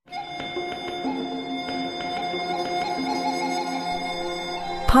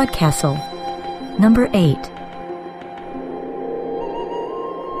PodCastle, number 8,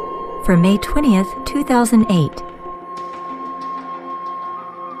 for May 20th, 2008.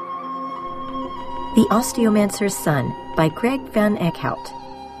 The Osteomancer's Son by Greg Van Eckhout.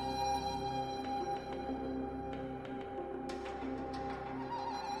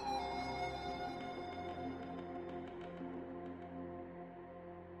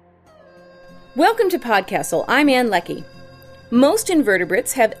 Welcome to PodCastle. I'm Ann Leckie. Most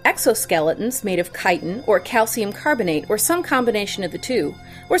invertebrates have exoskeletons made of chitin or calcium carbonate or some combination of the two,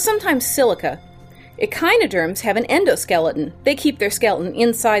 or sometimes silica. Echinoderms have an endoskeleton. They keep their skeleton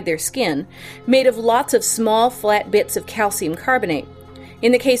inside their skin, made of lots of small, flat bits of calcium carbonate.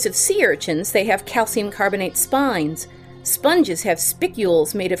 In the case of sea urchins, they have calcium carbonate spines. Sponges have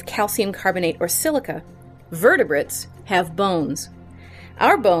spicules made of calcium carbonate or silica. Vertebrates have bones.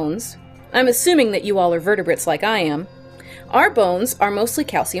 Our bones, I'm assuming that you all are vertebrates like I am, our bones are mostly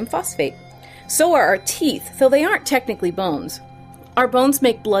calcium phosphate. So are our teeth, though they aren't technically bones. Our bones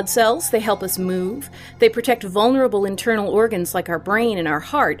make blood cells, they help us move, they protect vulnerable internal organs like our brain and our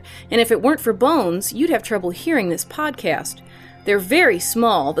heart, and if it weren't for bones, you'd have trouble hearing this podcast. They're very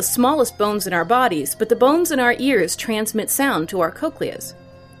small, the smallest bones in our bodies, but the bones in our ears transmit sound to our cochleas.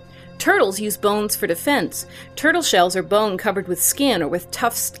 Turtles use bones for defense. Turtle shells are bone covered with skin or with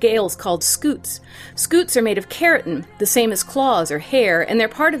tough scales called scutes. Scutes are made of keratin, the same as claws or hair, and they're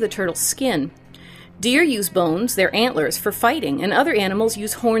part of the turtle's skin. Deer use bones, their antlers, for fighting, and other animals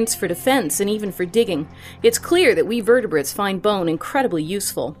use horns for defense and even for digging. It's clear that we vertebrates find bone incredibly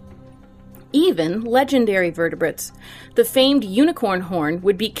useful. Even legendary vertebrates. The famed unicorn horn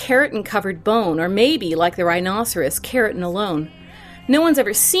would be keratin-covered bone, or maybe, like the rhinoceros, keratin alone. No one's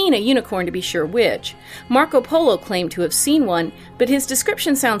ever seen a unicorn to be sure which. Marco Polo claimed to have seen one, but his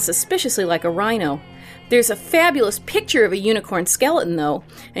description sounds suspiciously like a rhino. There's a fabulous picture of a unicorn skeleton, though,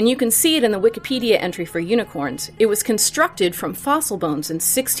 and you can see it in the Wikipedia entry for unicorns. It was constructed from fossil bones in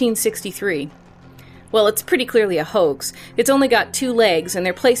 1663. Well, it's pretty clearly a hoax. It's only got 2 legs, and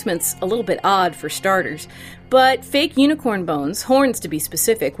their placement's a little bit odd for starters. But fake unicorn bones, horns to be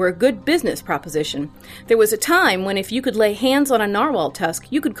specific, were a good business proposition. There was a time when if you could lay hands on a narwhal tusk,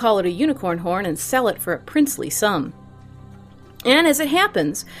 you could call it a unicorn horn and sell it for a princely sum. And as it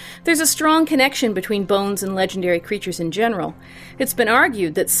happens, there's a strong connection between bones and legendary creatures in general. It's been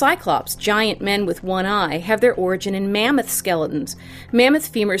argued that cyclops, giant men with one eye, have their origin in mammoth skeletons.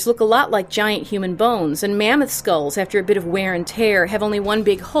 Mammoth femurs look a lot like giant human bones, and mammoth skulls, after a bit of wear and tear, have only one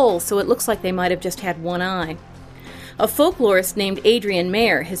big hole, so it looks like they might have just had one eye. A folklorist named Adrian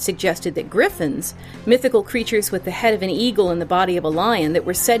Mayer has suggested that griffins, mythical creatures with the head of an eagle and the body of a lion that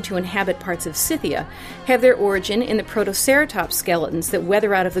were said to inhabit parts of Scythia, have their origin in the protoceratops skeletons that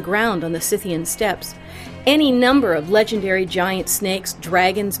weather out of the ground on the Scythian steppes. Any number of legendary giant snakes,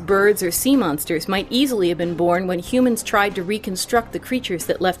 dragons, birds, or sea monsters might easily have been born when humans tried to reconstruct the creatures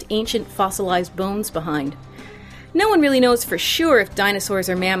that left ancient fossilized bones behind. No one really knows for sure if dinosaurs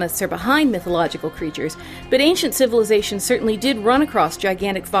or mammoths are behind mythological creatures, but ancient civilizations certainly did run across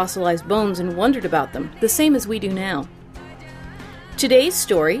gigantic fossilized bones and wondered about them, the same as we do now. Today's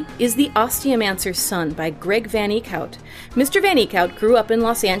story is The Osteomancer's Son by Greg Van Eckhout. Mr. Van Eckhout grew up in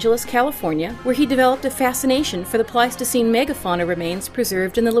Los Angeles, California, where he developed a fascination for the Pleistocene megafauna remains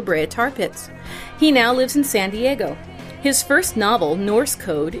preserved in the La Brea tar pits. He now lives in San Diego. His first novel, Norse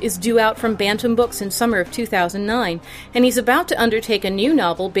Code, is due out from Bantam Books in summer of 2009, and he's about to undertake a new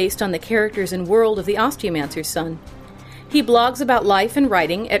novel based on the characters and world of the Osteomancer's Son. He blogs about life and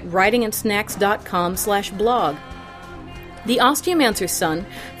writing at writingandsnacks.com/blog. The Osteomancer's Son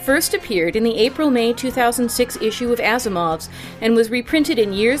first appeared in the April-May 2006 issue of Asimov's and was reprinted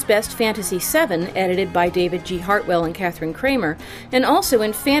in Year's Best Fantasy 7, edited by David G. Hartwell and Catherine Kramer, and also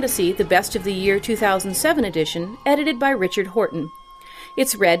in Fantasy, the Best of the Year 2007 edition, edited by Richard Horton.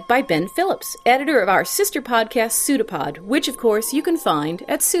 It's read by Ben Phillips, editor of our sister podcast Pseudopod, which, of course, you can find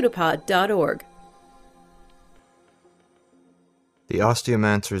at pseudopod.org. The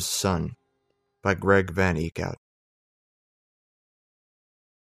Osteomancer's Son by Greg Van Eckhout.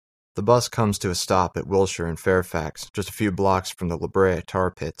 The bus comes to a stop at Wilshire and Fairfax, just a few blocks from the La Brea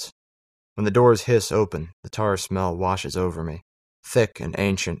tar pits. When the doors hiss open, the tar smell washes over me. Thick and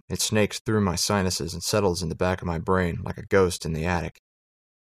ancient, it snakes through my sinuses and settles in the back of my brain like a ghost in the attic.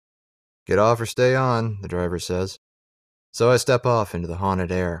 "Get off or stay on," the driver says. So I step off into the haunted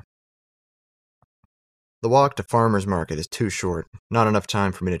air. The walk to Farmer's Market is too short, not enough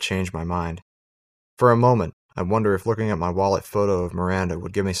time for me to change my mind. For a moment, I wonder if looking at my wallet photo of Miranda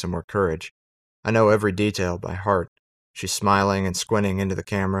would give me some more courage. I know every detail by heart. She's smiling and squinting into the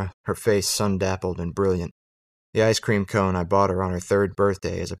camera, her face sun-dappled and brilliant. The ice cream cone I bought her on her 3rd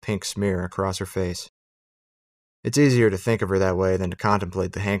birthday is a pink smear across her face. It's easier to think of her that way than to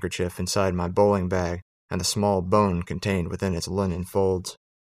contemplate the handkerchief inside my bowling bag and the small bone contained within its linen folds.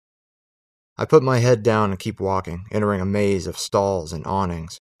 I put my head down and keep walking, entering a maze of stalls and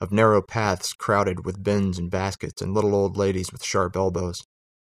awnings, of narrow paths crowded with bins and baskets and little old ladies with sharp elbows.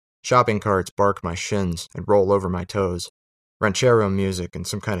 Shopping carts bark my shins and roll over my toes. Ranchero music and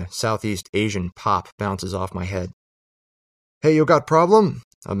some kind of Southeast Asian pop bounces off my head. "Hey, you got problem?"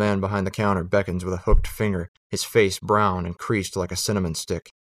 A man behind the counter beckons with a hooked finger, his face brown and creased like a cinnamon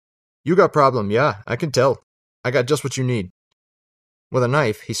stick. "You got problem, yeah, I can tell. I got just what you need." With a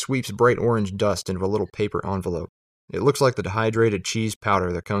knife, he sweeps bright orange dust into a little paper envelope. It looks like the dehydrated cheese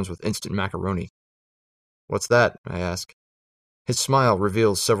powder that comes with instant macaroni. "What's that?" I ask. His smile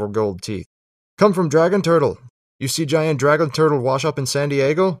reveals several gold teeth. "Come from Dragon Turtle. You see giant dragon turtle wash up in San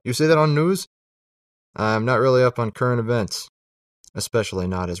Diego? You see that on news?" I'm not really up on current events, especially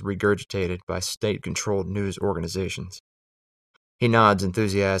not as regurgitated by state-controlled news organizations. He nods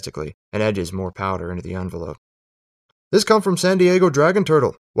enthusiastically and edges more powder into the envelope. "This come from San Diego Dragon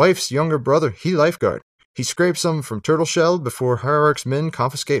Turtle. Wife's younger brother, he lifeguard. He scraped some from turtle shell before hierarch's men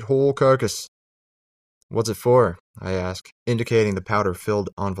confiscate whole carcass." "What's it for?" I ask, indicating the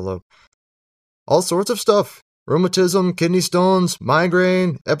powder-filled envelope. "All sorts of stuff. Rheumatism, kidney stones,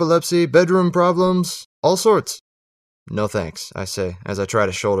 migraine, epilepsy, bedroom problems, all sorts." "No thanks," I say, as I try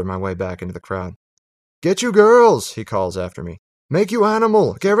to shoulder my way back into the crowd. "Get you girls," he calls after me. "Make you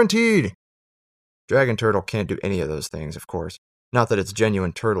animal, guaranteed." Dragon Turtle can't do any of those things, of course. Not that it's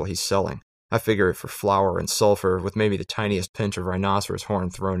genuine turtle he's selling. I figure it for flour and sulfur, with maybe the tiniest pinch of rhinoceros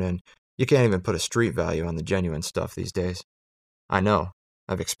horn thrown in. You can't even put a street value on the genuine stuff these days. I know.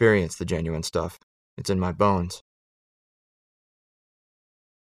 I've experienced the genuine stuff. It's in my bones.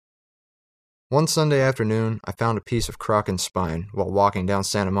 One Sunday afternoon, I found a piece of Kraken's spine while walking down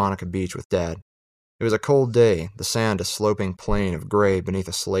Santa Monica Beach with Dad. It was a cold day, the sand a sloping plain of gray beneath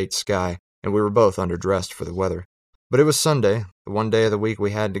a slate sky, and we were both underdressed for the weather. But it was Sunday, the one day of the week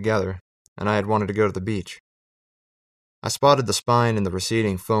we had together, and I had wanted to go to the beach. I spotted the spine in the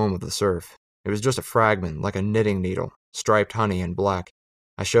receding foam of the surf. It was just a fragment, like a knitting needle, striped honey and black.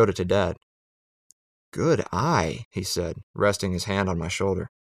 I showed it to Dad. "Good eye," he said, resting his hand on my shoulder.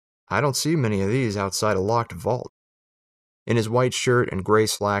 "I don't see many of these outside a locked vault." In his white shirt and gray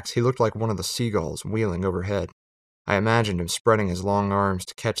slacks, he looked like one of the seagulls wheeling overhead. I imagined him spreading his long arms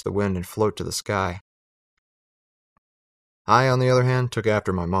to catch the wind and float to the sky. I, on the other hand, took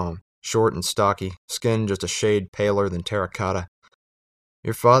after my mom, short and stocky, skin just a shade paler than terracotta.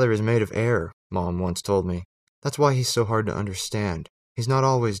 "Your father is made of air," Mom once told me. "That's why he's so hard to understand. He's not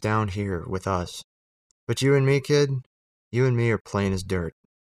always down here with us. But you and me, kid, you and me are plain as dirt."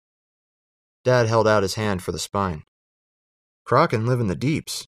 Dad held out his hand for the spine. "Kraken live in the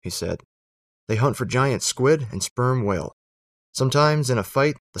deeps," he said. "They hunt for giant squid and sperm whale. Sometimes, in a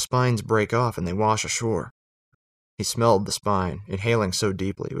fight, the spines break off and they wash ashore." He smelled the spine, inhaling so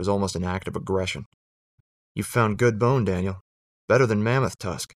deeply it was almost an act of aggression. "You've found good bone, Daniel. Better than mammoth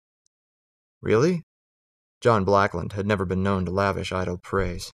tusk." "Really?" John Blackland had never been known to lavish idle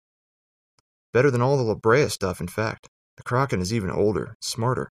praise. "Better than all the La Brea stuff, in fact. The Kraken is even older,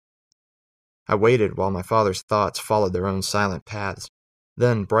 smarter." I waited while my father's thoughts followed their own silent paths.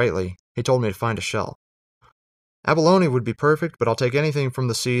 Then, brightly, he told me to find a shell. "Abalone would be perfect, but I'll take anything from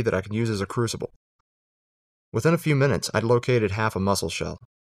the sea that I can use as a crucible." Within a few minutes, I'd located half a mussel shell.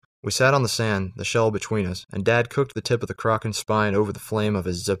 We sat on the sand, the shell between us, and Dad cooked the tip of the Kraken's spine over the flame of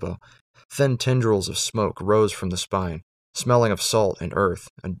his Zippo. Thin tendrils of smoke rose from the spine, smelling of salt and earth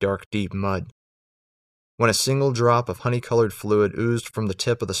and dark, deep mud. When a single drop of honey-colored fluid oozed from the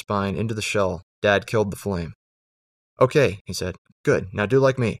tip of the spine into the shell, Dad killed the flame. "Okay," he said. "Good, now do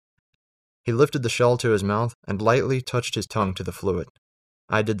like me." He lifted the shell to his mouth and lightly touched his tongue to the fluid.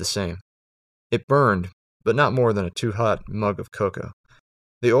 I did the same. It burned, but not more than a too-hot mug of cocoa.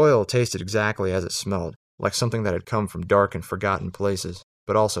 The oil tasted exactly as it smelled, like something that had come from dark and forgotten places,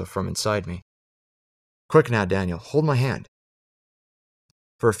 but also from inside me. "Quick now, Daniel, hold my hand."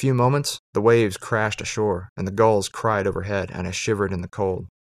 For a few moments, the waves crashed ashore, and the gulls cried overhead, and I shivered in the cold.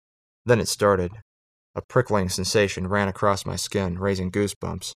 Then it started. A prickling sensation ran across my skin, raising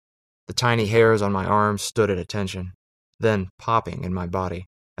goosebumps. The tiny hairs on my arms stood at attention, then popping in my body,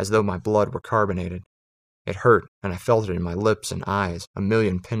 as though my blood were carbonated. It hurt, and I felt it in my lips and eyes, a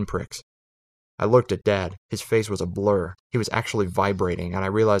million pinpricks. I looked at Dad. His face was a blur. He was actually vibrating, and I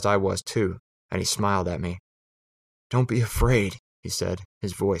realized I was too, and he smiled at me. "Don't be afraid," he said,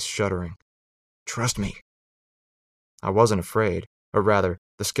 his voice shuddering. "Trust me." I wasn't afraid, or rather,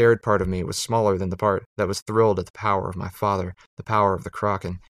 The scared part of me was smaller than the part that was thrilled at the power of my father, the power of the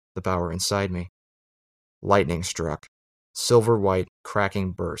Kraken, the power inside me. Lightning struck. Silver-white,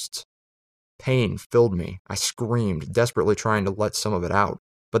 cracking bursts. Pain filled me. I screamed, desperately trying to let some of it out,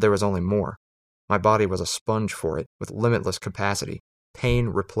 but there was only more. My body was a sponge for it, with limitless capacity. Pain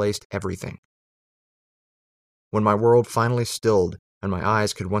replaced everything. When my world finally stilled and my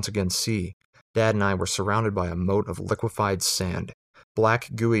eyes could once again see, Dad and I were surrounded by a moat of liquefied sand. Black,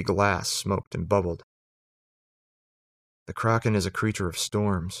 gooey glass smoked and bubbled. "The Kraken is a creature of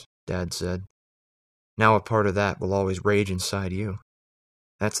storms," Dad said. "Now a part of that will always rage inside you.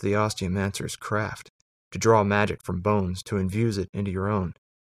 That's the Osteomancer's craft, to draw magic from bones, to infuse it into your own."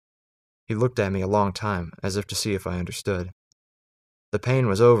 He looked at me a long time, as if to see if I understood. The pain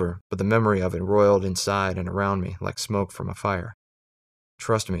was over, but the memory of it roiled inside and around me like smoke from a fire.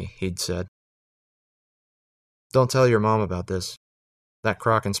 "Trust me," he'd said. "Don't tell your mom about this. That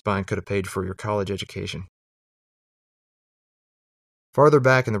Kraken spine could have paid for your college education." Farther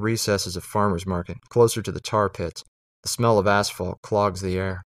back in the recesses of Farmer's Market, closer to the tar pits, the smell of asphalt clogs the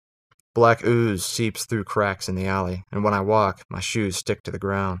air. Black ooze seeps through cracks in the alley, and when I walk, my shoes stick to the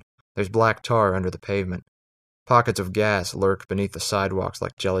ground. There's black tar under the pavement. Pockets of gas lurk beneath the sidewalks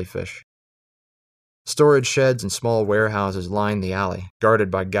like jellyfish. Storage sheds and small warehouses line the alley, guarded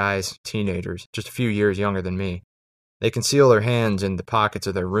by guys, teenagers, just a few years younger than me. They conceal their hands in the pockets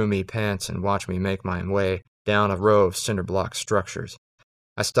of their roomy pants and watch me make my way down a row of cinder-block structures.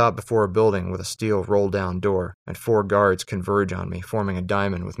 I stop before a building with a steel roll-down door, and 4 guards converge on me, forming a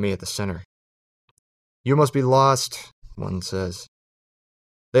diamond with me at the center. "You must be lost," one says.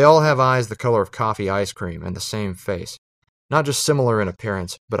 They all have eyes the color of coffee ice cream and the same face. Not just similar in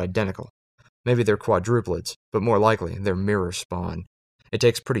appearance, but identical. Maybe they're quadruplets, but more likely they're mirror spawn. It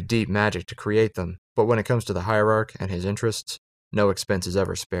takes pretty deep magic to create them, but when it comes to the hierarch and his interests, no expense is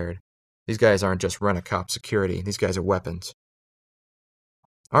ever spared. These guys aren't just rent-a-cop security, these guys are weapons.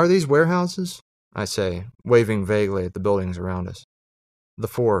 "Are these warehouses?" I say, waving vaguely at the buildings around us. The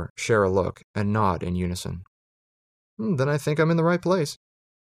 4 share a look and nod in unison. "Then I think I'm in the right place."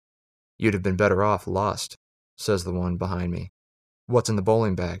 "You'd have been better off lost," says the one behind me. "What's in the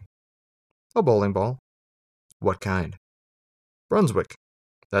bowling bag?" "A bowling ball." "What kind?" "Brunswick."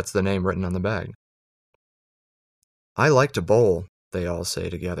 That's the name written on the bag. "I like to bowl," they all say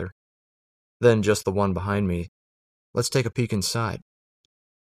together. Then just the one behind me, "Let's take a peek inside."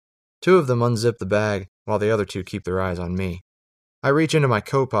 2 of them unzip the bag, while the other 2 keep their eyes on me. I reach into my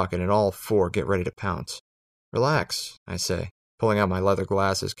coat pocket and all 4 get ready to pounce. "Relax," I say, pulling out my leather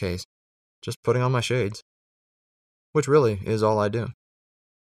glasses case. "Just putting on my shades." Which really is all I do.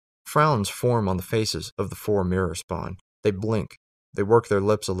 Frowns form on the faces of the 4 mirror spawn. They blink. They work their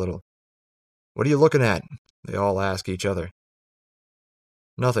lips a little. "What are you looking at?" they all ask each other.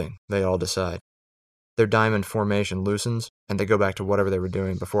 "Nothing," they all decide. Their diamond formation loosens, and they go back to whatever they were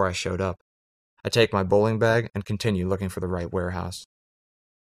doing before I showed up. I take my bowling bag and continue looking for the right warehouse.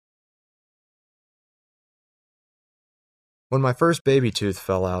 When my first baby tooth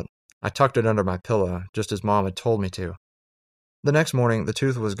fell out, I tucked it under my pillow, just as Mom had told me to. The next morning, the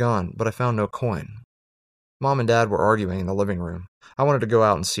tooth was gone, but I found no coin. Mom and Dad were arguing in the living room. I wanted to go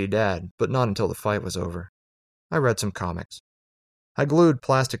out and see Dad, but not until the fight was over. I read some comics. I glued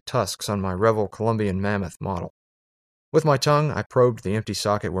plastic tusks on my Revel Colombian mammoth model. With my tongue, I probed the empty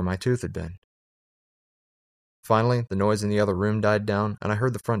socket where my tooth had been. Finally, the noise in the other room died down, and I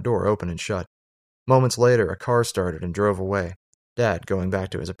heard the front door open and shut. Moments later, a car started and drove away, Dad going back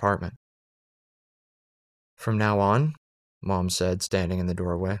to his apartment. "From now on," Mom said, standing in the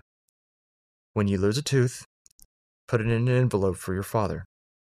doorway, "when you lose a tooth, put it in an envelope for your father."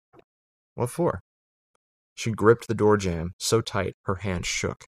 "What for?" She gripped the door jamb so tight her hand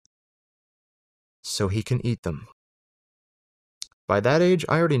shook. "So he can eat them." By that age,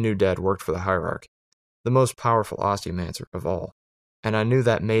 I already knew Dad worked for the hierarch, the most powerful Osteomancer of all, and I knew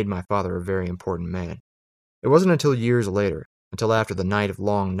that made my father a very important man. It wasn't until years later, until after the Night of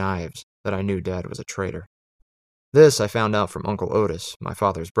Long Knives, that I knew Dad was a traitor. This I found out from Uncle Otis, my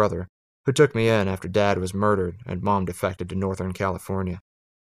father's brother, who took me in after Dad was murdered and Mom defected to Northern California.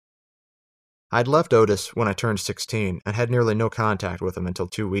 I'd left Otis when I turned 16 and had nearly no contact with him until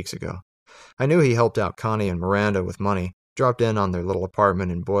 2 weeks ago. I knew he helped out Connie and Miranda with money, dropped in on their little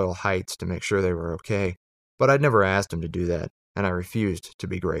apartment in Boyle Heights to make sure they were okay, but I'd never asked him to do that, and I refused to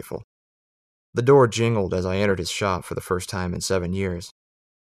be grateful. The door jingled as I entered his shop for the first time in 7 years.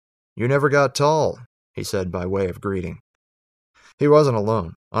 "You never got tall," he said by way of greeting. He wasn't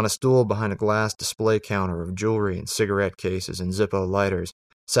alone. On a stool behind a glass display counter of jewelry and cigarette cases and Zippo lighters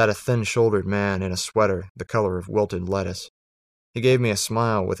sat a thin-shouldered man in a sweater the color of wilted lettuce. He gave me a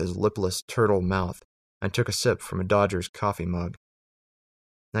smile with his lipless turtle mouth and took a sip from a Dodger's coffee mug.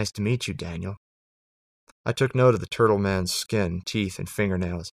 Nice to meet you, Daniel. I took note of the turtle man's skin, teeth, and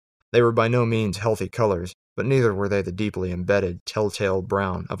fingernails. They were by no means healthy colors, but neither were they the deeply embedded, telltale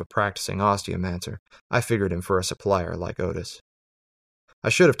brown of a practicing osteomancer. I figured him for a supplier like Otis. I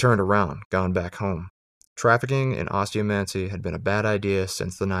should have turned around, gone back home. Trafficking in osteomancy had been a bad idea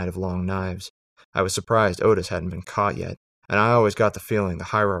since the night of long knives. I was surprised Otis hadn't been caught yet, and I always got the feeling the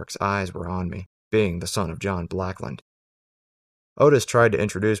hierarch's eyes were on me, being the son of John Blackland. Otis tried to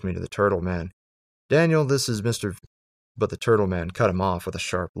introduce me to the turtle man. Daniel, this is Mr. But the turtle man cut him off with a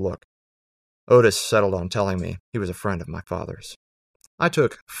sharp look. Otis settled on telling me he was a friend of my father's. I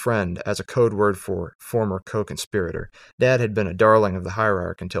took friend as a code word for former co-conspirator. Dad had been a darling of the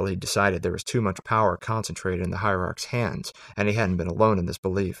hierarch until he decided there was too much power concentrated in the hierarch's hands, and he hadn't been alone in this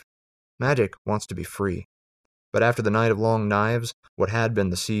belief. Magic wants to be free. But after the night of long knives, what had been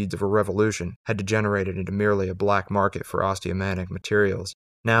the seeds of a revolution had degenerated into merely a black market for osteomantic materials.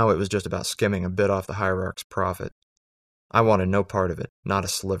 Now it was just about skimming a bit off the hierarch's profit. I wanted no part of it, not a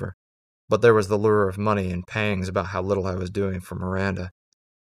sliver. But there was the lure of money and pangs about how little I was doing for Miranda.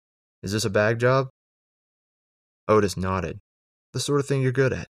 Is this a bag job? Otis nodded. The sort of thing you're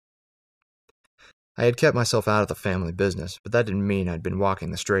good at. I had kept myself out of the family business, but that didn't mean I'd been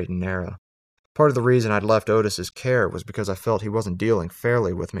walking the straight and narrow. Part of the reason I'd left Otis's care was because I felt he wasn't dealing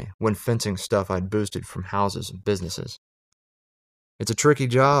fairly with me when fencing stuff I'd boosted from houses and businesses. It's a tricky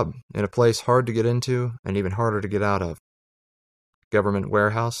job, in a place hard to get into and even harder to get out of. Government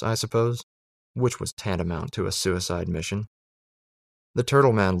warehouse, I suppose, which was tantamount to a suicide mission. The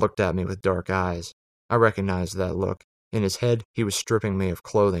turtle man looked at me with dark eyes. I recognized that look. In his head, he was stripping me of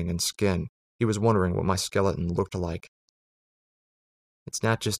clothing and skin. He was wondering what my skeleton looked like. It's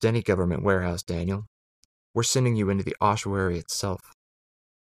not just any government warehouse, Daniel. We're sending you into the ossuary itself.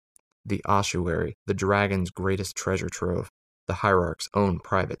 The ossuary, the dragon's greatest treasure trove, the hierarch's own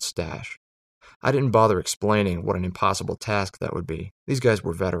private stash. I didn't bother explaining what an impossible task that would be. These guys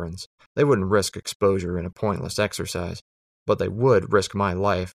were veterans. They wouldn't risk exposure in a pointless exercise, but they would risk my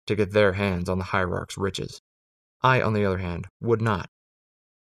life to get their hands on the hierarch's riches. I, on the other hand, would not.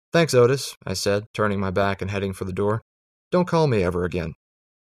 Thanks, Otis, I said, turning my back and heading for the door. Don't call me ever again.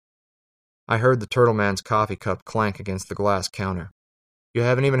 I heard the turtle man's coffee cup clank against the glass counter. You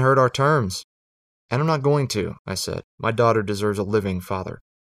haven't even heard our terms. And I'm not going to, I said. My daughter deserves a living father.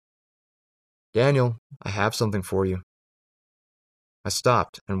 Daniel, I have something for you. I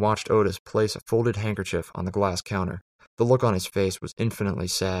stopped and watched Otis place a folded handkerchief on the glass counter. The look on his face was infinitely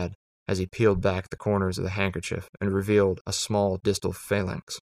sad as he peeled back the corners of the handkerchief and revealed a small distal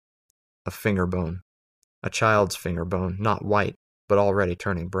phalanx. A finger bone. A child's finger bone, not white, but already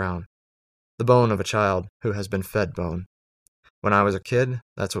turning brown. The bone of a child who has been fed bone. When I was a kid,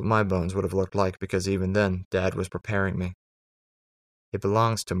 that's what my bones would have looked like because even then, Dad was preparing me. It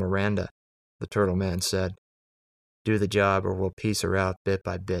belongs to Miranda, the turtle man said. Do the job or we'll piece her out bit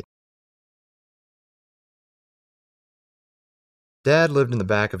by bit. Dad lived in the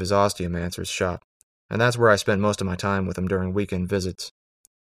back of his osteomancer's shop, and that's where I spent most of my time with him during weekend visits.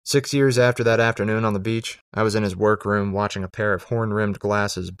 6 years after that afternoon on the beach, I was in his workroom watching a pair of horn-rimmed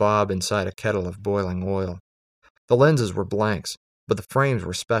glasses bob inside a kettle of boiling oil. The lenses were blanks, but the frames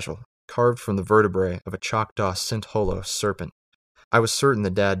were special, carved from the vertebrae of a Choctaw Scintolo serpent. I was certain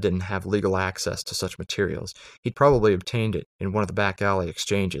that Dad didn't have legal access to such materials. He'd probably obtained it in one of the back alley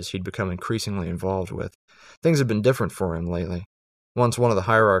exchanges he'd become increasingly involved with. Things had been different for him lately. Once one of the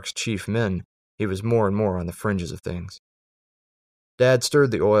hierarch's chief men, he was more and more on the fringes of things. Dad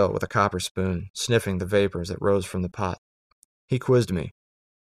stirred the oil with a copper spoon, sniffing the vapors that rose from the pot. He quizzed me.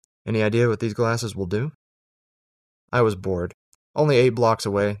 Any idea what these glasses will do? I was bored. Only 8 blocks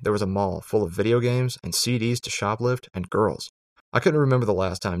away, there was a mall full of video games and CDs to shoplift and girls. I couldn't remember the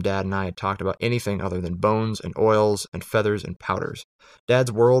last time Dad and I had talked about anything other than bones and oils and feathers and powders.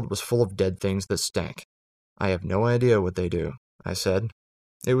 Dad's world was full of dead things that stank. I have no idea what they do, I said.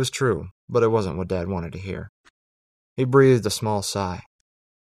 It was true, but it wasn't what Dad wanted to hear. He breathed a small sigh.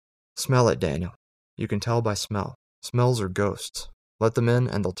 Smell it, Daniel. You can tell by smell. Smells are ghosts. Let them in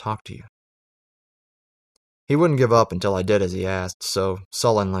and they'll talk to you. He wouldn't give up until I did as he asked, so,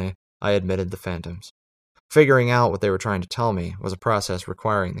 sullenly, I admitted the phantoms. Figuring out what they were trying to tell me was a process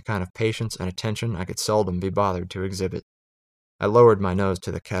requiring the kind of patience and attention I could seldom be bothered to exhibit. I lowered my nose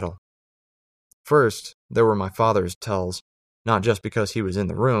to the kettle. First, there were my father's tells, not just because he was in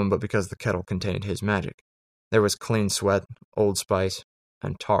the room, but because the kettle contained his magic. There was clean sweat, Old Spice,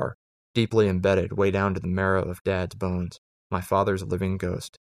 and tar, deeply embedded way down to the marrow of Dad's bones, my father's living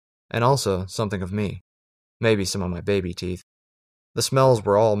ghost. And also something of me. Maybe some of my baby teeth. The smells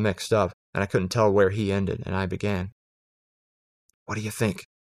were all mixed up, and I couldn't tell where he ended and I began. "What do you think?"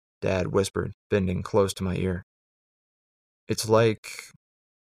 Dad whispered, bending close to my ear. "It's like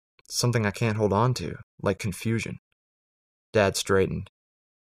something I can't hold on to, like confusion." Dad straightened.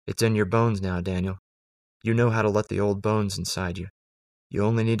 "It's in your bones now, Daniel. You know how to let the old bones inside you. You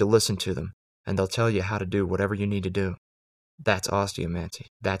only need to listen to them, and they'll tell you how to do whatever you need to do. That's osteomancy.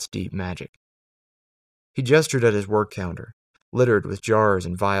 That's deep magic." He gestured at his work counter, littered with jars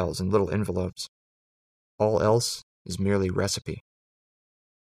and vials and little envelopes. "All else is merely recipe."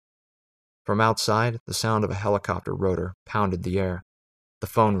 From outside, the sound of a helicopter rotor pounded the air. The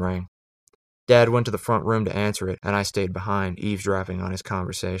phone rang. Dad went to the front room to answer it, and I stayed behind, eavesdropping on his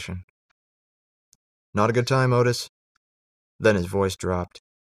conversation. "Not a good time, Otis?" Then his voice dropped.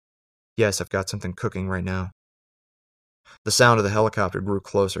 "Yes, I've got something cooking right now." The sound of the helicopter grew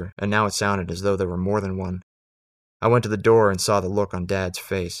closer, and now it sounded as though there were more than one. I went to the door and saw the look on Dad's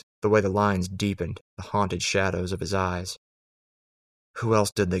face, the way the lines deepened, the haunted shadows of his eyes. "Who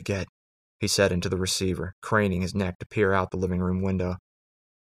else did they get?" he said into the receiver, craning his neck to peer out the living room window.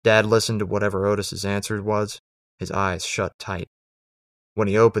 Dad listened to whatever Otis's answer was, his eyes shut tight. When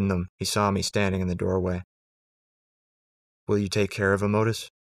he opened them, he saw me standing in the doorway. "Will you take care of him,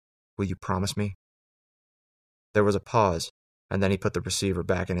 Otis? Will you promise me?" There was a pause, and then he put the receiver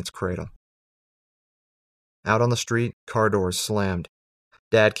back in its cradle. Out on the street, car doors slammed.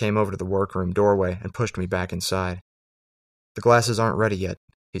 Dad came over to the workroom doorway and pushed me back inside. "The glasses aren't ready yet,"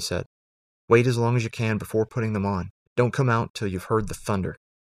 he said. "Wait as long as you can before putting them on. Don't come out till you've heard the thunder.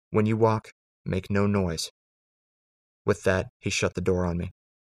 When you walk, make no noise." With that, he shut the door on me.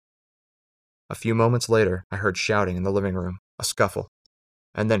 A few moments later, I heard shouting in the living room, a scuffle,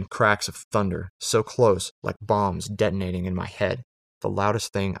 and then cracks of thunder, so close, like bombs detonating in my head, the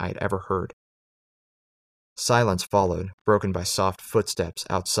loudest thing I had ever heard. Silence followed, broken by soft footsteps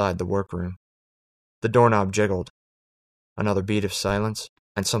outside the workroom. The doorknob jiggled. Another beat of silence,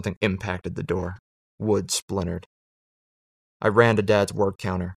 and something impacted the door. Wood splintered. I ran to Dad's work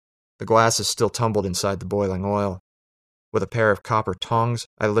counter. The glasses still tumbled inside the boiling oil. With a pair of copper tongs,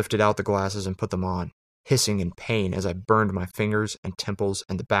 I lifted out the glasses and put them on, hissing in pain as I burned my fingers and temples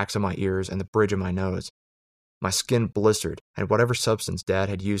and the backs of my ears and the bridge of my nose. My skin blistered, and whatever substance Dad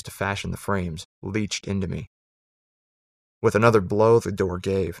had used to fashion the frames leached into me. With another blow, the door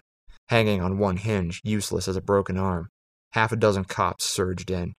gave. Hanging on one hinge, useless as a broken arm, 6 cops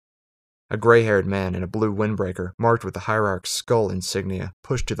surged in. A gray-haired man in a blue windbreaker, marked with the hierarch's skull insignia,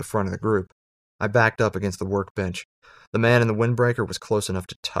 pushed to the front of the group. I backed up against the workbench. The man in the windbreaker was close enough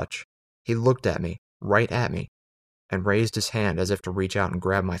to touch. He looked at me, right at me, and raised his hand as if to reach out and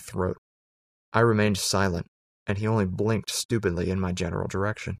grab my throat. I remained silent, and he only blinked stupidly in my general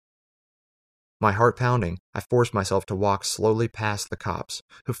direction. My heart pounding, I forced myself to walk slowly past the cops,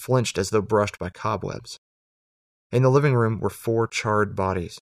 who flinched as though brushed by cobwebs. In the living room were 4 charred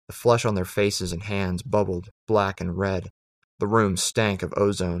bodies. The flesh on their faces and hands bubbled, black and red. The room stank of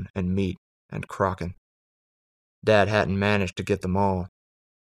ozone and meat and Kraken. Dad hadn't managed to get them all.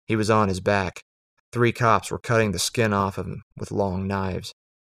 He was on his back. 3 cops were cutting the skin off of him with long knives.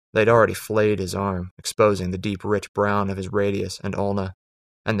 They'd already flayed his arm, exposing the deep rich brown of his radius and ulna,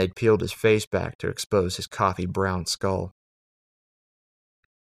 and they'd peeled his face back to expose his coffee-brown skull.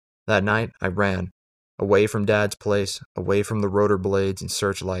 That night, I ran, away from Dad's place, away from the rotor blades and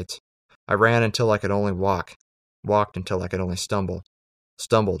searchlights. I ran until I could only walk, walked until I could only stumble,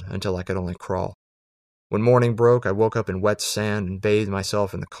 stumbled until I could only crawl. When morning broke, I woke up in wet sand and bathed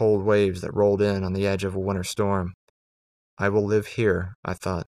myself in the cold waves that rolled in on the edge of a winter storm. I will live here, I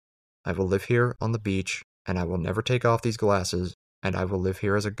thought. I will live here on the beach, and I will never take off these glasses, and I will live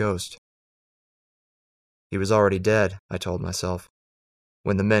here as a ghost. He was already dead, I told myself.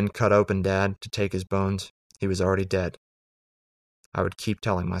 When the men cut open Dad to take his bones, he was already dead. I would keep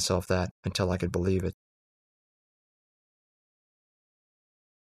telling myself that until I could believe it.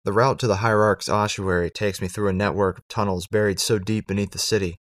 The route to the Hierarch's ossuary takes me through a network of tunnels buried so deep beneath the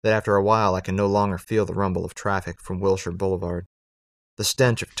city that after a while I can no longer feel the rumble of traffic from Wilshire Boulevard. The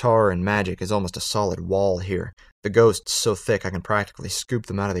stench of tar and magic is almost a solid wall here, the ghosts so thick I can practically scoop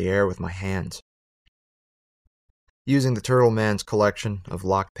them out of the air with my hands. Using the Turtle Man's collection of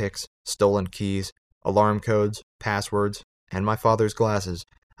lockpicks, stolen keys, alarm codes, passwords, and my father's glasses,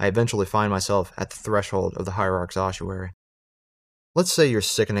 I eventually find myself at the threshold of the Hierarch's ossuary. Let's say you're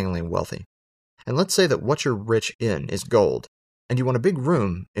sickeningly wealthy, and let's say that what you're rich in is gold, and you want a big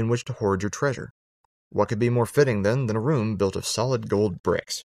room in which to hoard your treasure. What could be more fitting, then, than a room built of solid gold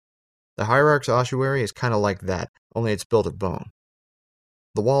bricks? The Hierarch's ossuary is kind of like that, only it's built of bone.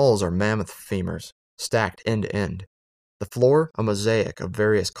 The walls are mammoth femurs, stacked end to end. The floor, a mosaic of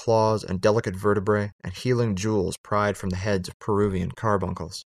various claws and delicate vertebrae and healing jewels pried from the heads of Peruvian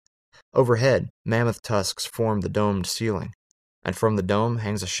carbuncles. Overhead, mammoth tusks form the domed ceiling, and from the dome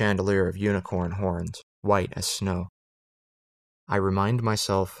hangs a chandelier of unicorn horns, white as snow. I remind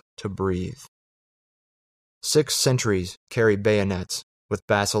myself to breathe. 6 sentries carry bayonets with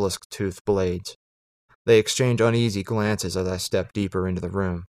basilisk-toothed blades. They exchange uneasy glances as I step deeper into the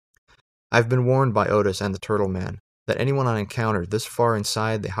room. I've been warned by Otis and the Turtle Man that anyone I encounter this far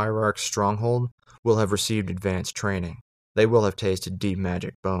inside the Hierarch's stronghold will have received advanced training. They will have tasted deep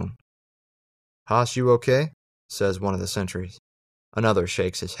magic bone. "Haas, you okay?" says one of the sentries. Another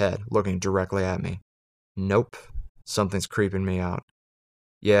shakes his head, looking directly at me. "Nope. Something's creeping me out."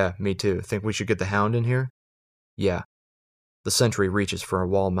 "Yeah, me too. Think we should get the Hound in here?" "Yeah." The sentry reaches for a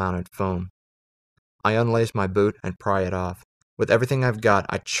wall-mounted phone. I unlace my boot and pry it off. With everything I've got,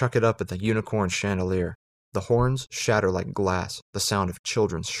 I chuck it up at the unicorn chandelier. The horns shatter like glass, the sound of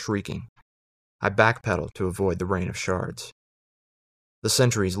children shrieking. I backpedal to avoid the rain of shards. The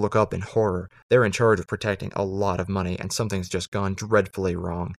sentries look up in horror. They're in charge of protecting a lot of money, and something's just gone dreadfully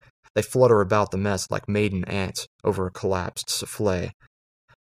wrong. They flutter about the mess like maiden ants over a collapsed souffle.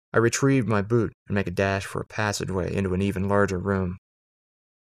 I retrieve my boot and make a dash for a passageway into an even larger room.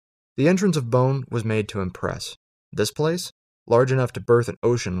 The entrance of Bone was made to impress. This place, large enough to berth an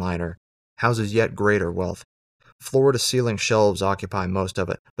ocean liner, houses yet greater wealth. Floor-to-ceiling shelves occupy most of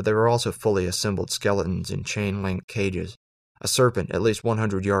it, but there are also fully assembled skeletons in chain-link cages. A serpent at least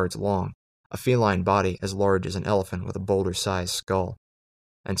 100 yards long, a feline body as large as an elephant with a boulder-sized skull.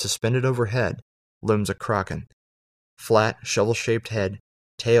 And suspended overhead looms a kraken. Flat, shovel-shaped head,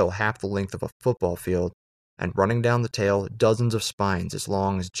 tail half the length of a football field, and running down the tail dozens of spines as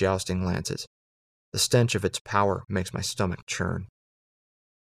long as jousting lances. The stench of its power makes my stomach churn.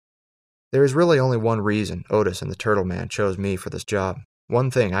 There is really only one reason Otis and the Turtle Man chose me for this job.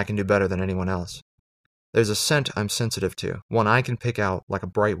 One thing I can do better than anyone else. There's a scent I'm sensitive to, one I can pick out like a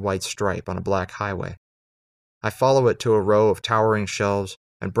bright white stripe on a black highway. I follow it to a row of towering shelves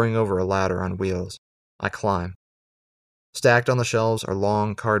and bring over a ladder on wheels. I climb. Stacked on the shelves are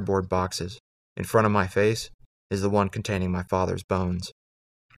long cardboard boxes. In front of my face is the one containing my father's bones.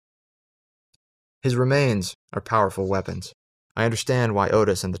 His remains are powerful weapons. I understand why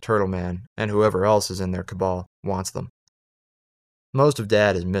Otis and the Turtle Man, and whoever else is in their cabal, wants them. Most of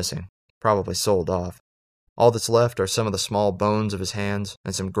Dad is missing, probably sold off. All that's left are some of the small bones of his hands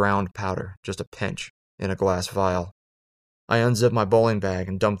and some ground powder, just a pinch, in a glass vial. I unzip my bowling bag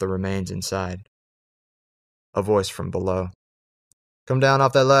and dump the remains inside. A voice from below. "Come down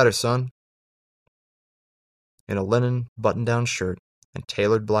off that ladder, son." In a linen, button-down shirt and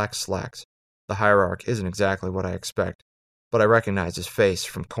tailored black slacks, the Hierarch isn't exactly what I expect, but I recognize his face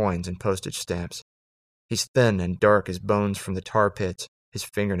from coins and postage stamps. He's thin and dark as bones from the tar pits, his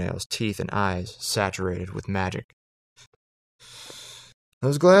fingernails, teeth, and eyes saturated with magic.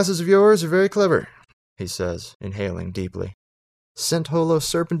 "Those glasses of yours are very clever," he says, inhaling deeply. "Scent holo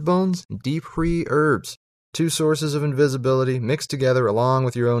serpent bones and deep hree herbs. 2 sources of invisibility mixed together along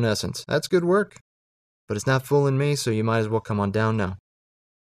with your own essence. That's good work. But it's not fooling me, so you might as well come on down now."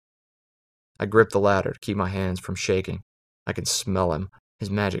 I grip the ladder to keep my hands from shaking. I can smell him. His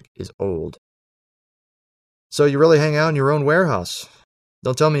magic is old. "So you really hang out in your own warehouse?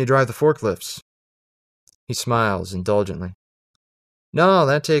 Don't tell me you drive the forklifts." He smiles indulgently. "No,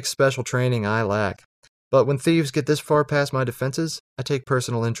 that takes special training I lack. But when thieves get this far past my defenses, I take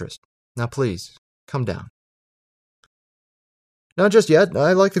personal interest. Now please, come down." "Not just yet.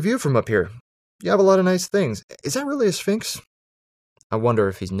 I like the view from up here. You have a lot of nice things. Is that really a sphinx?" I wonder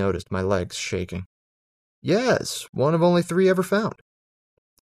if he's noticed my legs shaking. "Yes, one of only 3 ever found."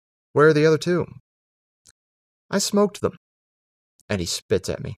 "Where are the other 2? "I smoked them." And he spits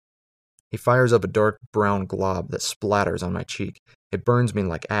at me. He fires up a dark brown glob that splatters on my cheek. It burns me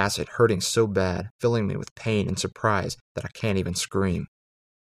like acid, hurting so bad, filling me with pain and surprise that I can't even scream.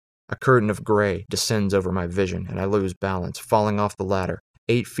 A curtain of gray descends over my vision, and I lose balance, falling off the ladder,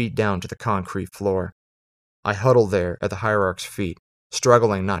 8 feet down to the concrete floor. I huddle there at the Hierarch's feet,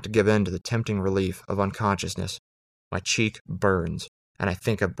 struggling not to give in to the tempting relief of unconsciousness. My cheek burns, and I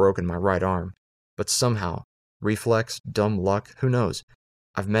think I've broken my right arm. But somehow, reflex, dumb luck, who knows,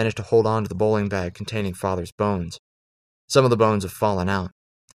 I've managed to hold on to the bowling bag containing Father's bones. Some of the bones have fallen out.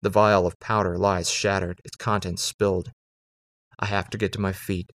 The vial of powder lies shattered, its contents spilled. I have to get to my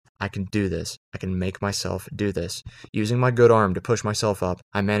feet. I can do this. I can make myself do this. Using my good arm to push myself up,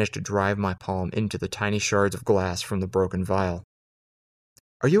 I manage to drive my palm into the tiny shards of glass from the broken vial.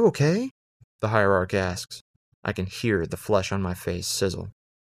 "Are you okay?" the Hierarch asks. I can hear the flesh on my face sizzle.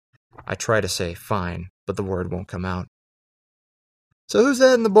 I try to say fine, but the word won't come out. So who's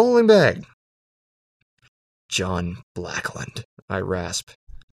that in the bowling bag? John Blackland, I rasp.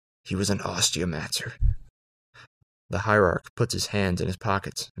 He was an osteomancer. The hierarch puts his hands in his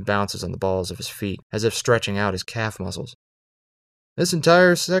pockets and bounces on the balls of his feet, as if stretching out his calf muscles. This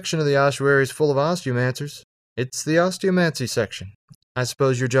entire section of the ossuary is full of osteomancers. It's the osteomancy section. I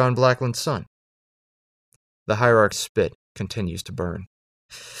suppose you're John Blackland's son. The hierarch's spit continues to burn.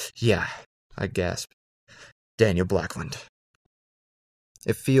 Yeah, I gasp. Daniel Blackland.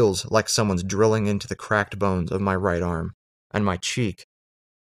 It feels like someone's drilling into the cracked bones of my right arm, and my cheek.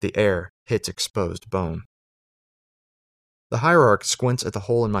 The air hits exposed bone. The hierarch squints at the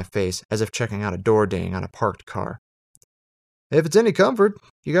hole in my face as if checking out a door ding on a parked car. If it's any comfort,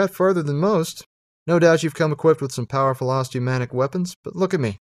 you got farther than most. No doubt you've come equipped with some powerful osteomanic weapons, but look at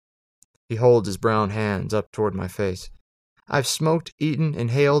me. He holds his brown hands up toward my face. I've smoked, eaten,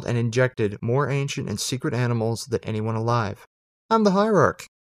 inhaled, and injected more ancient and secret animals than anyone alive. I'm the hierarch.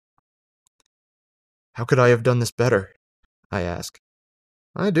 How could I have done this better? I ask.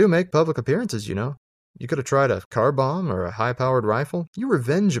 I do make public appearances, you know. You could have tried a car bomb or a high-powered rifle. You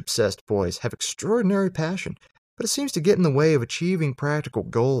revenge-obsessed boys have extraordinary passion, but it seems to get in the way of achieving practical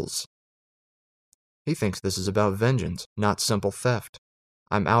goals. He thinks this is about vengeance, not simple theft.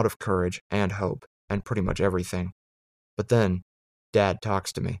 I'm out of courage and hope, and pretty much everything. But then, Dad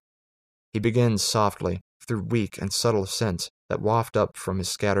talks to me. He begins softly, through weak and subtle scents that waft up from his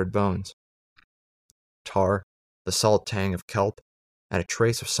scattered bones. Tar, the salt tang of kelp, and a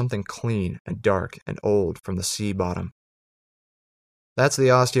trace of something clean and dark and old from the sea bottom. That's the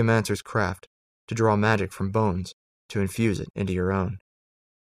osteomancer's craft, to draw magic from bones, to infuse it into your own.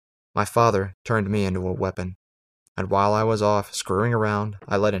 My father turned me into a weapon, and while I was off screwing around,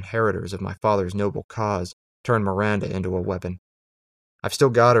 I let inheritors of my father's noble cause turn Miranda into a weapon. I've still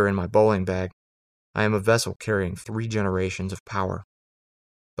got her in my bowling bag. I am a vessel carrying 3 generations of power.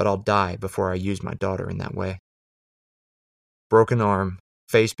 But I'll die before I use my daughter in that way. Broken arm,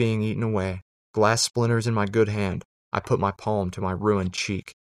 face being eaten away, glass splinters in my good hand, I put my palm to my ruined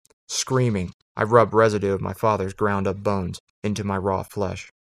cheek. Screaming, I rub residue of my father's ground-up bones into my raw flesh.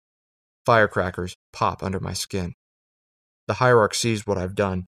 Firecrackers pop under my skin. The hierarch sees what I've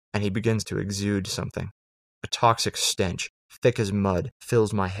done, and he begins to exude something. A toxic stench, thick as mud,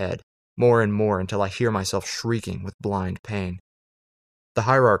 fills my head, more and more until I hear myself shrieking with blind pain. The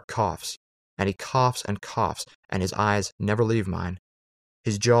hierarch coughs, and he coughs, and his eyes never leave mine.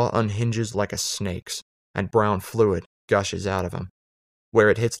 His jaw unhinges like a snake's, and brown fluid gushes out of him. Where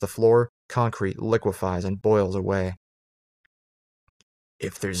it hits the floor, concrete liquefies and boils away.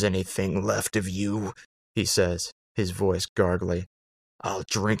 If there's anything left of you, he says, his voice gargly, I'll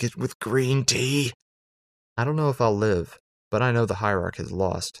drink it with green tea. I don't know if I'll live, but I know the hierarch has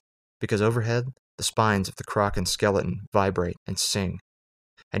lost, because overhead, the spines of the Kraken skeleton vibrate and sing.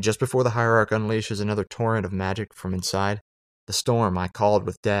 And just before the hierarch unleashes another torrent of magic from inside, the storm I called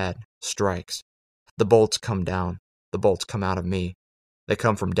with Dad strikes. The bolts come down. The bolts come out of me. They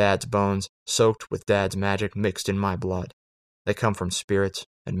come from Dad's bones, soaked with Dad's magic mixed in my blood. They come from spirits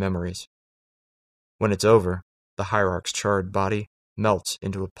and memories. When it's over, the hierarch's charred body melts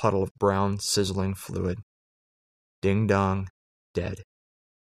into a puddle of brown, sizzling fluid. Ding-dong, dead.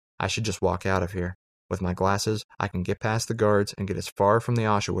 I should just walk out of here. With my glasses, I can get past the guards and get as far from the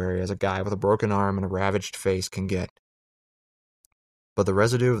ossuary as a guy with a broken arm and a ravaged face can get. But the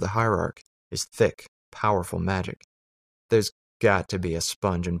residue of the hierarch is thick, powerful magic. There's got to be a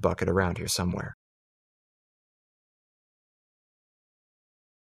sponge and bucket around here somewhere.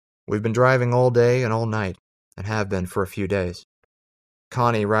 We've been driving all day and all night, and have been for a few days.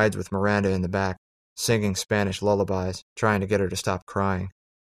 Connie rides with Miranda in the back, singing Spanish lullabies, trying to get her to stop crying.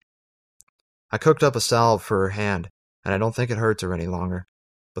 I cooked up a salve for her hand, and I don't think it hurts her any longer,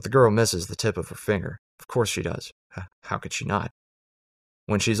 but the girl misses the tip of her finger. Of course she does. How could she not?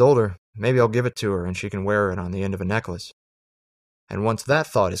 When she's older, maybe I'll give it to her and she can wear it on the end of a necklace. And once that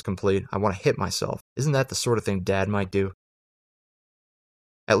thought is complete, I want to hit myself. Isn't that the sort of thing Dad might do?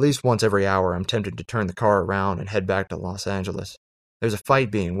 At least once every hour, I'm tempted to turn the car around and head back to Los Angeles. There's a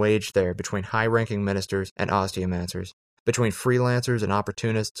fight being waged there between high-ranking ministers and osteomancers, between freelancers and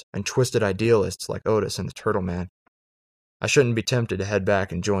opportunists and twisted idealists like Otis and the Turtle Man. I shouldn't be tempted to head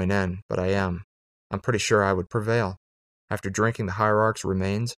back and join in, but I am. I'm pretty sure I would prevail. After drinking the hierarch's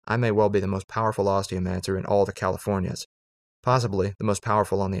remains, I may well be the most powerful osteomancer in all the Californias, possibly the most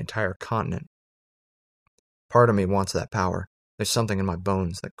powerful on the entire continent. Part of me wants that power. There's something in my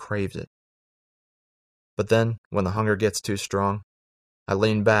bones that craves it. But then, when the hunger gets too strong, I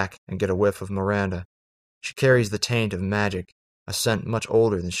lean back and get a whiff of Miranda. She carries the taint of magic, a scent much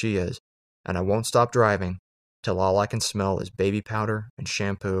older than she is, and I won't stop driving till all I can smell is baby powder and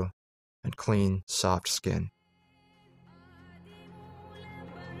shampoo and clean, soft skin.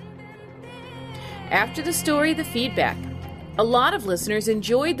 After the story, the feedback. A lot of listeners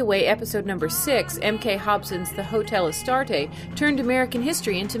enjoyed the way episode number 6, M.K. Hobson's The Hotel Astarte, turned American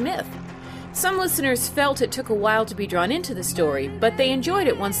history into myth. Some listeners felt it took a while to be drawn into the story, but they enjoyed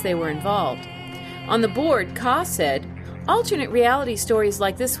it once they were involved. On the board, Ka said, "Alternate reality stories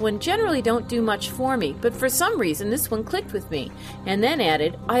like this one generally don't do much for me, but for some reason this one clicked with me," and then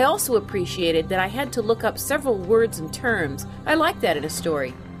added, "I also appreciated that I had to look up several words and terms. I like that in a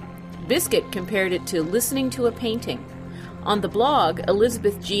story." Biscuit compared it to listening to a painting. On the blog,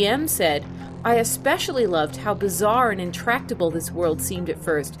 Elizabeth GM said, "I especially loved how bizarre and intractable this world seemed at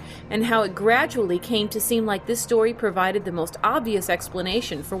first, and how it gradually came to seem like this story provided the most obvious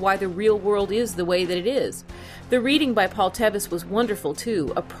explanation for why the real world is the way that it is. The reading by Paul Tevis was wonderful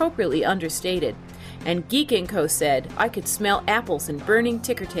too, appropriately understated." And Geek & Co. said, "I could smell apples and burning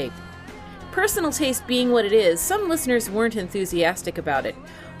ticker tape." Personal taste being what it is, some listeners weren't enthusiastic about it.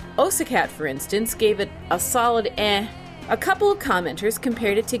 Osakat, for instance, gave it a solid eh. A couple of commenters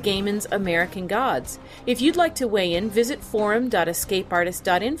compared it to Gaiman's American Gods. If you'd like to weigh in, visit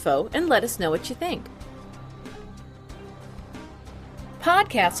forum.escapeartist.info and let us know what you think.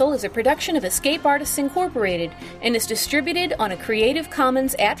 PodCastle is a production of Escape Artists Incorporated and is distributed on a Creative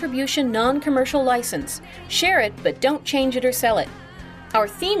Commons Attribution Non-Commercial License. Share it, but don't change it or sell it. Our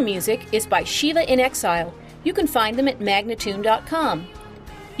theme music is by Shiva in Exile. You can find them at magnatune.com.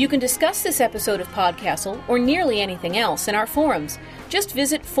 You can discuss this episode of PodCastle, or nearly anything else, in our forums. Just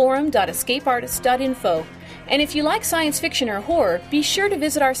visit forum.escapeartist.info. And if you like science fiction or horror, be sure to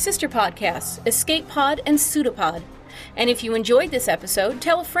visit our sister podcasts, Escape Pod and Pseudopod. And if you enjoyed this episode,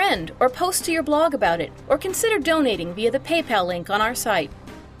 tell a friend, or post to your blog about it, or consider donating via the PayPal link on our site.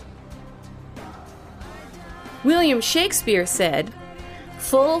 William Shakespeare said,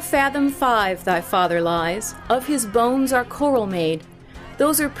 "Full fathom 5 thy father lies, of his bones are coral made.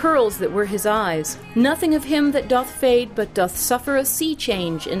 Those are pearls that were his eyes. Nothing of him that doth fade, but doth suffer a sea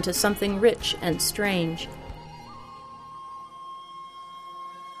change into something rich and strange."